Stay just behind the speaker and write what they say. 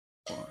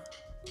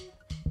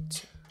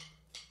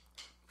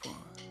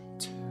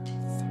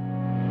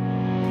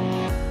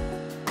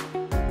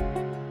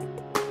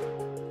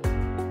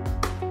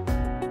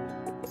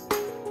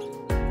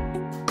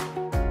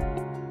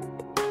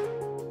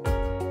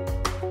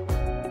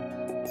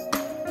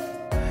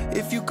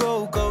If you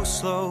go, go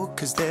slow,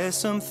 'cause there's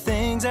some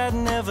things I've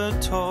never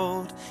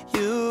told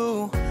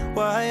you.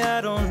 Why, I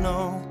don't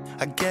know.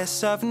 I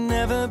guess I've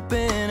never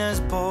been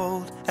as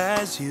bold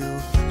as you.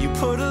 You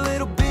put a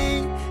little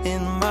beat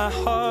in my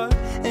heart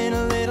and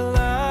a little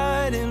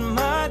light in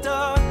my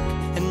dark.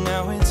 And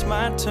now it's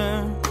my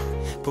turn,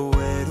 but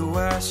where do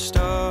I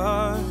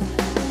start?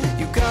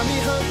 You got me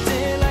hooked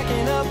in like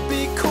an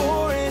upbeat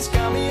chorus.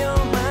 Got me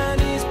on my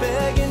knees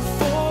begging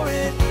for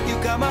it. You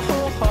got my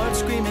whole heart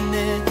screaming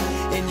it,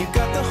 and you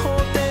got the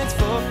whole dance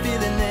floor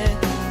feeling it.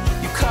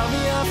 You caught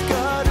me off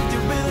guard with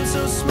your rhythm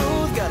so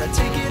smooth. Gotta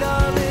take it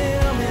all in,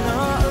 I'm in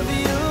awe of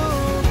you.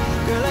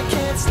 Girl, I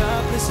can't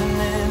stop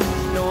listening.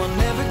 No, I'll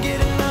never get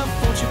enough,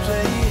 won't you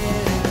play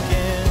it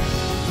again?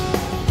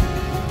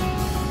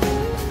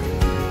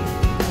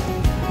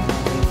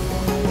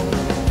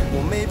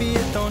 Well, maybe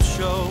it don't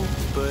show,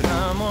 but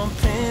I'm on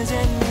pins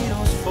and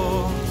needles for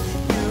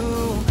you.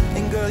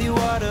 And girl, you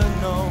ought to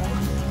know,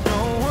 no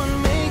one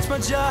makes my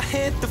jaw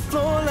hit the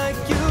floor like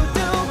you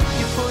do.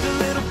 You put a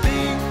little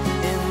beat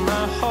in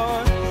my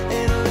heart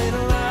and a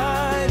little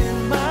light in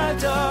my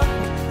dark.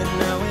 And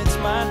now it's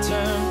my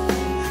turn,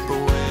 but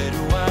where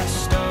do I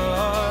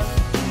start?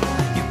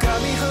 You got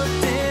me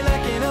hooked in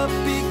like an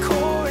upbeat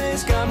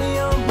chorus. Got me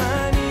on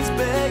my knees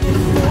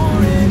begging for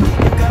it.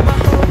 You got my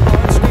whole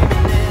heart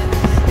screaming it,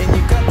 and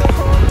you got the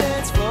whole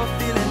dance floor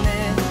feeling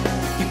it.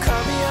 You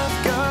caught me off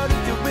guard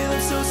with your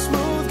rhythm so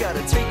smooth.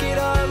 Gotta take it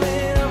all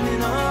in, I'm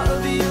in awe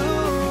of you.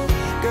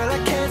 Girl, I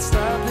can't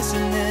stop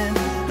listening.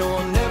 No,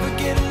 I'll never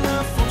get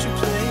enough, won't you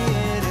play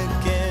it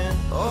again?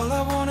 All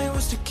I wanted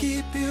was to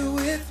keep you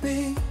with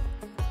me.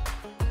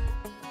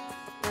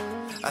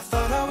 I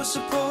thought I was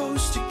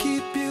supposed to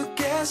keep you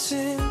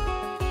guessing.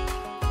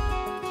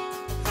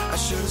 I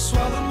should've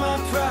swallowed my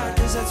pride,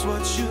 'cause that's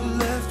what you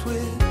left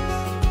with.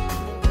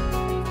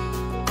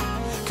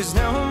 'Cause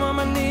now I'm on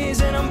my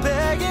knees and I'm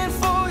begging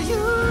for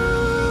you.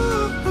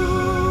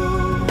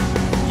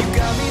 You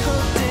got me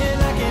hooked in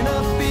like an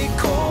upbeat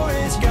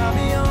chorus. Got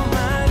me on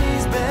my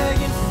knees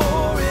begging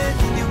for it.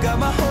 You got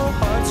my whole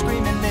heart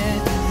screaming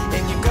it,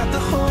 and you got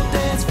the whole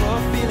dance floor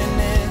feeling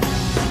it.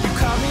 You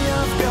caught me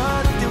off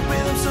guard with your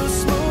rhythm so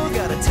smooth.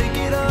 Gotta take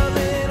it all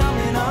in, I'm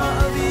in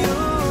awe of you.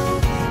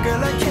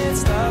 Girl, I can't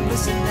stop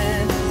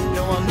listening.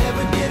 No, I'll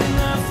never get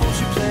enough, won't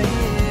you play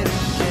it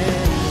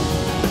again?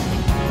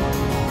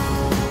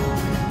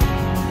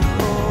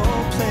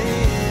 Oh, play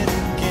it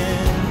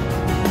again.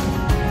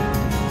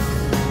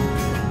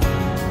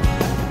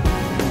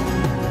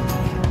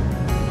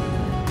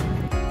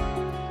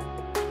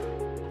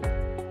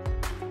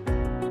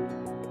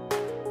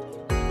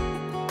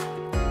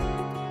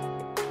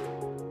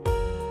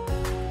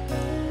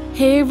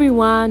 Hey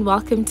everyone,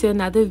 welcome to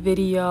another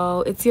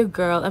video. It's your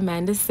girl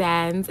Amanda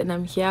Sands, and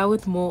I'm here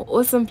with more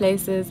awesome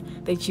places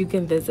that you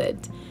can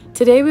visit.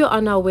 Today we're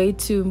on our way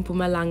to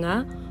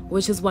Mpumalanga,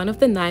 which is one of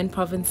the 9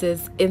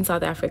 provinces in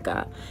South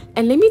Africa.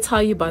 And let me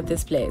tell you about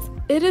this place.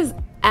 It is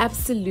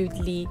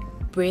absolutely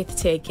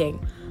breathtaking.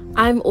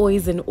 I'm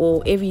always in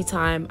awe every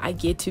time I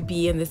get to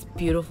be in this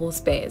beautiful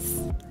space.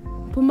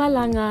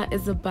 Mpumalanga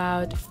is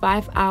about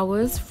 5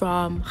 hours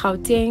from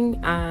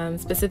Gauteng,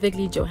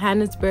 specifically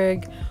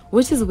Johannesburg,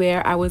 which is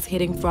where I was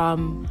heading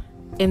from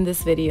in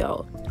this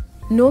video.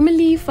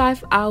 Normally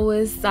 5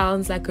 hours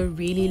sounds like a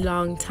really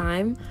long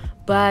time,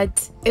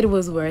 but it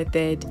was worth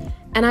it.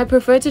 And I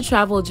prefer to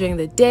travel during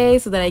the day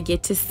so that I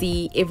get to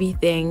see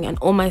everything and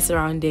all my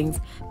surroundings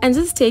and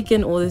just take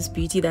in all this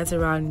beauty that's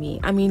around me.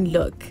 I mean,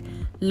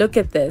 look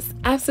at this,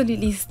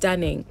 absolutely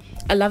stunning.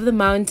 I love the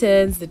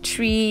mountains, the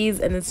trees,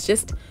 and it's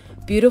just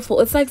beautiful.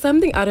 It's like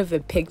something out of a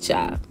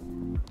picture.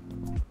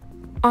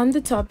 On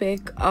the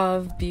topic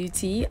of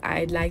beauty,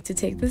 I'd like to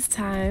take this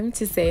time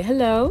to say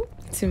hello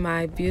to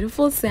my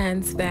beautiful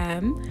Sands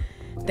fam.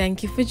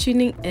 Thank you for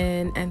tuning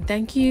in, and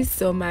thank you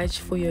so much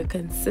for your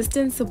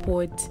consistent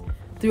support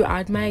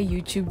throughout my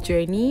YouTube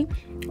journey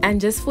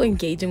and just for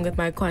engaging with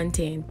my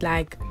content.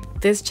 Like,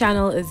 this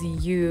channel is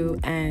you,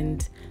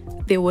 and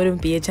there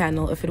wouldn't be a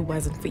channel if it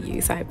wasn't for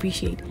you. So I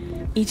appreciate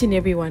each and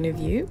every one of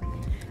you.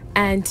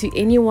 And to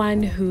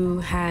anyone who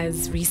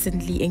has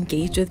recently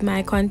engaged with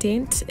my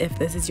content, if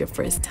this is your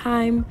first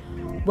time,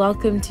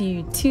 welcome to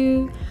you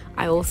too.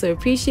 I also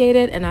appreciate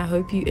it, and I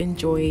hope you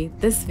enjoy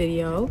this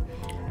video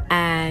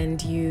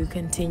and you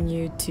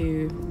continue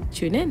to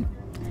tune in.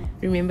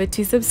 Remember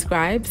to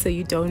subscribe so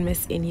you don't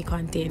miss any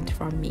content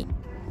from me.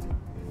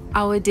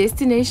 Our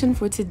destination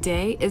for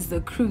today is the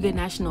Kruger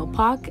National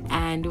Park,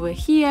 and we're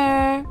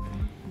here.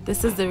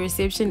 This is the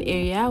reception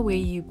area where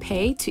you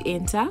pay to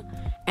enter,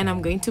 and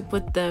I'm going to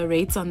put the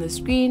rates on the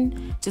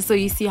screen just so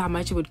you see how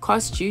much it would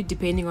cost you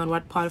depending on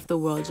what part of the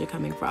world you're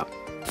coming from.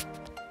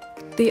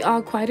 There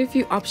are quite a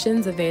few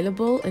options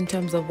available in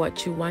terms of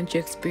what you want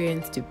your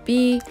experience to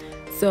be.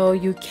 So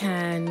you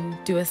can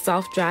do a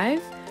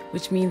self-drive,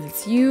 which means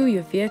it's you,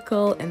 your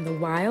vehicle, and the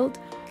wild,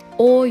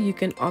 or you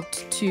can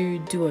opt to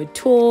do a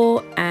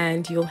tour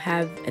and you'll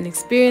have an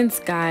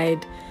experienced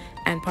guide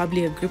and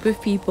probably a group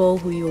of people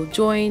who you'll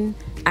join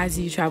as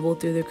you travel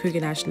through the Kruger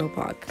National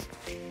Park.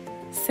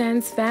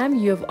 Sans fam,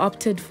 you have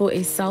opted for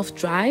a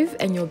self-drive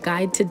and your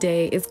guide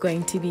today is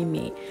going to be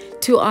me.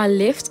 To our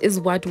left is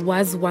what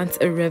was once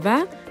a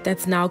river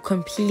that's now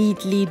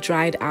completely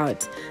dried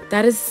out.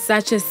 That is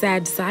such a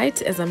sad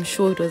sight, as I'm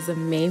sure it was the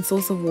main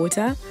source of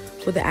water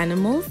for the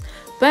animals.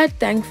 But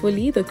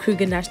thankfully, the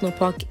Kruger National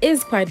Park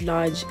is quite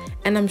large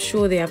and I'm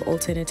sure they have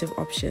alternative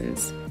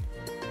options.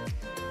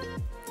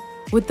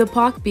 With the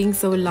park being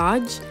so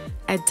large,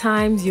 at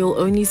times you'll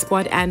only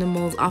spot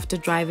animals after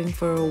driving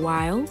for a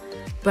while.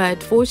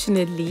 But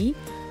fortunately,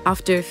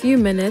 after a few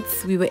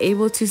minutes, we were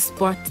able to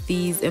spot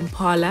these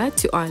impala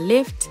to our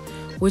left,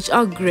 which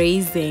are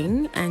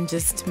grazing and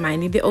just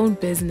minding their own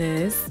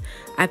business.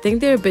 I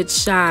think they're a bit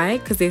shy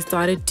because they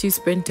started to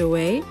sprint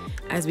away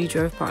as we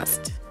drove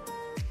past.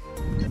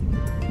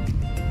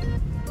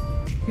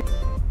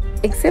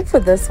 Except for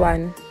this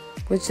one,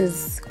 which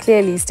is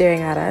clearly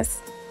staring at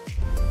us.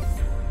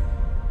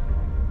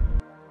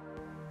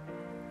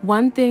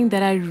 One thing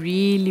that I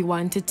really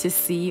wanted to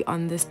see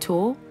on this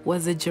tour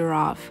was a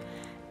giraffe,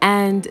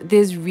 and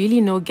there's really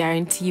no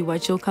guarantee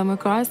what you'll come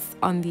across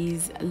on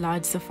these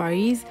large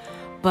safaris,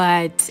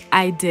 but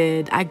I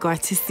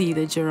got to see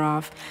the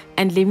giraffe,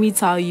 and let me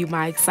tell you,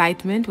 my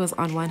excitement was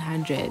on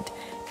 100.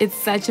 It's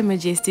such a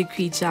majestic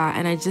creature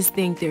and I just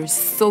think they're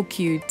so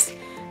cute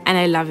and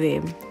I love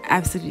them,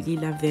 absolutely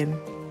love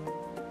them.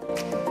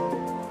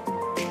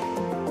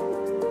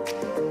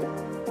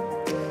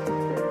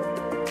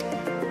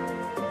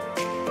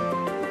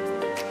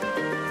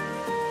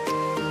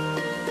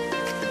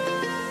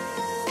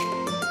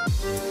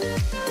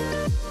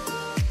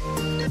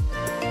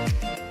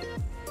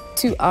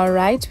 To our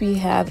right, we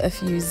have a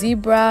few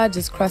zebra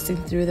just crossing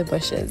through the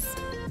bushes.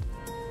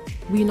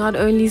 We not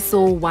only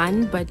saw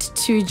one but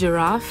two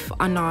giraffe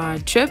on our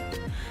trip,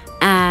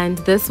 and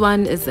this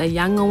one is a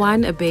younger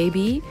one, a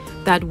baby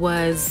that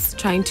was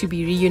trying to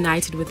be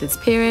reunited with its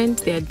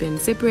parent. They had been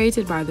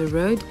separated by the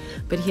road,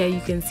 but here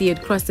you can see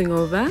it crossing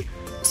over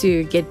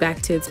to get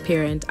back to its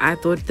parent. I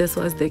thought this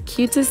was the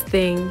cutest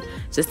thing,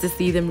 just to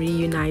see them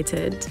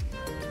reunited.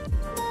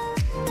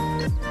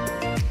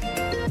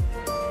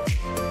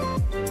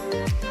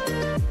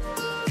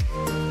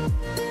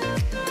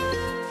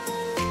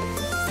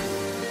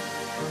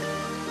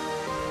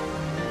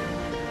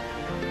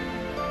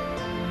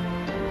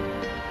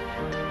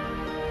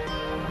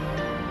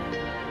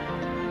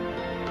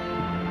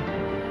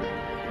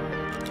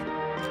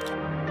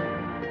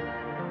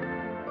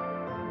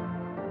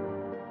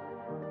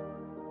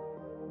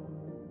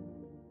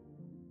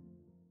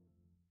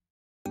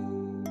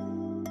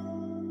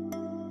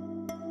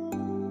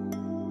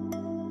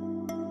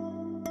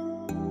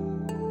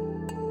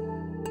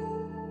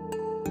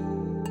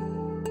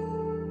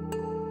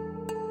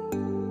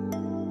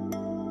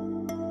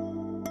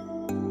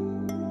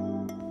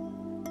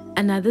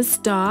 Another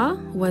star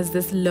was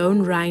this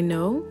lone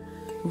rhino.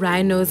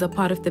 Rhinos are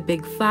part of the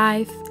Big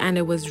Five, and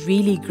it was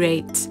really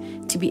great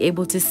to be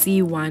able to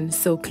see one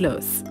so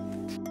close.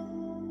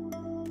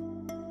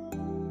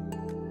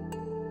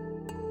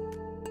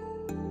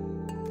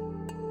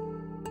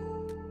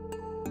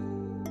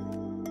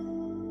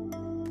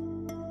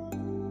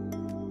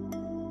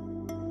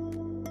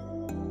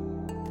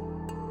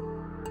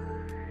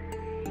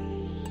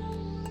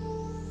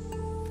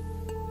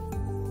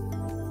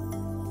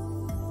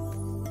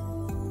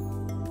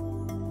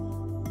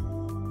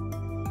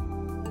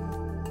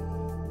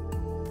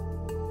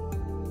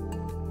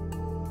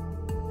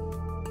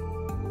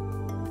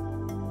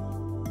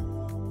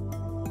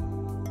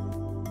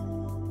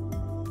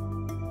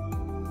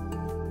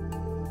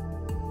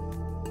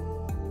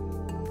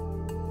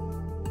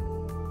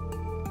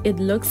 It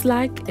looks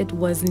like it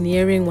was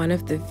nearing one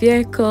of the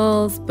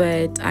vehicles,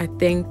 but I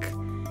think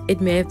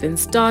it may have been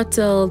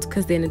startled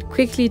because then it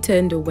quickly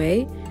turned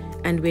away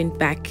and went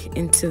back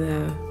into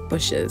the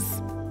bushes.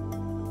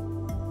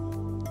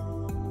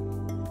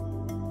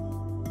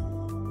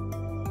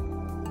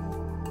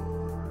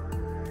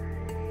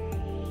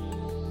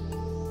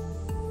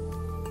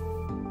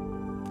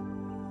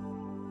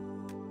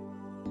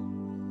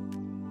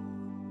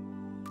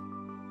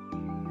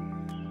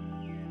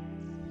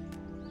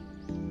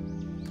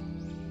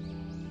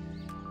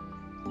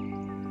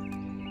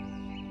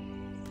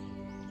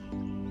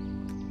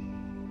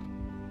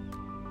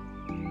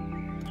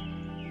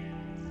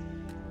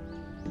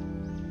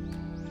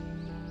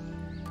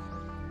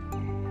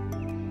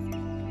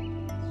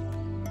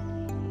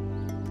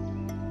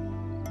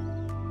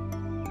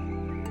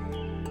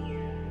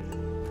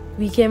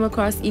 We came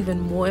across even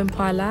more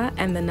impala,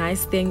 and the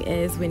nice thing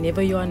is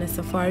whenever you're on a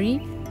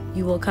safari,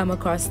 you will come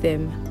across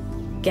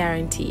them,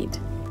 guaranteed.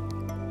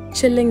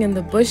 Chilling in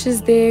the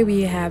bushes there,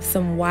 we have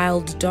some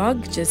wild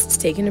dog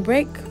just taking a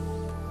break.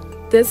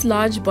 This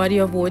large body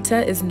of water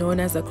is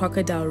known as the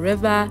Crocodile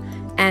River,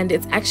 and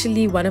it's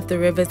actually one of the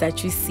rivers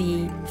that you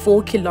see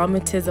 4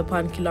 kilometers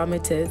upon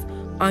kilometers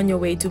on your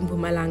way to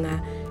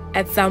Mpumalanga.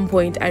 At some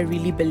point, I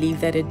really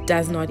believe that it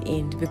does not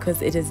end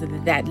because it is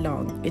that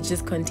long. It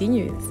just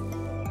continues.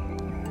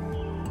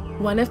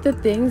 One of the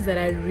things that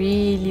I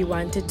really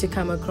wanted to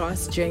come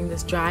across during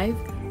this drive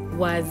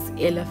was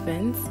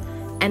elephants,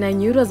 and I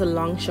knew it was a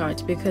long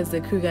shot because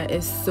the Kruger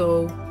is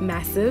so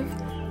massive,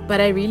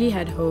 but I really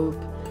had hope.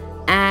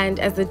 And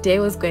as the day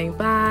was going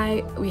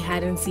by, we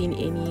hadn't seen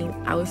any.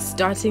 I was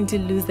starting to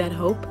lose that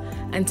hope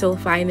until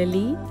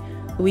finally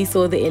we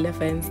saw the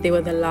elephants. They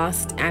were the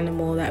last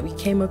animal that we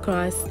came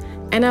across,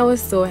 and I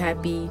was so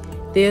happy.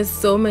 They're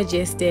so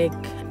majestic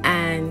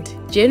and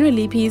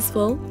generally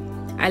peaceful.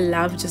 I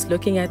love just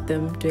looking at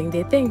them doing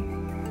their thing.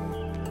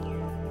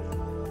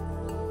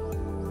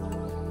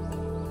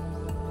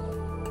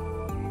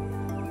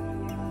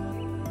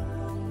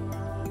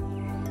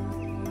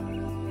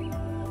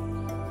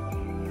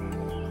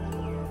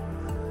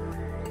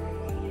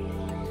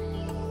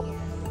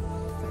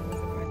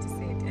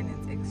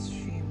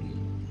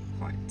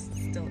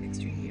 Still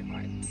extremely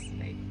hot.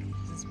 Like,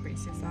 just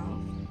brace yourself.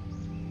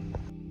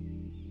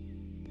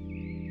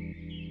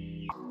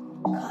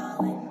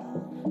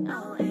 Calling,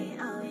 oh, hey,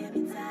 oh, yeah,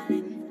 be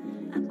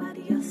telling. I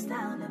body your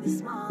style, never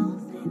small.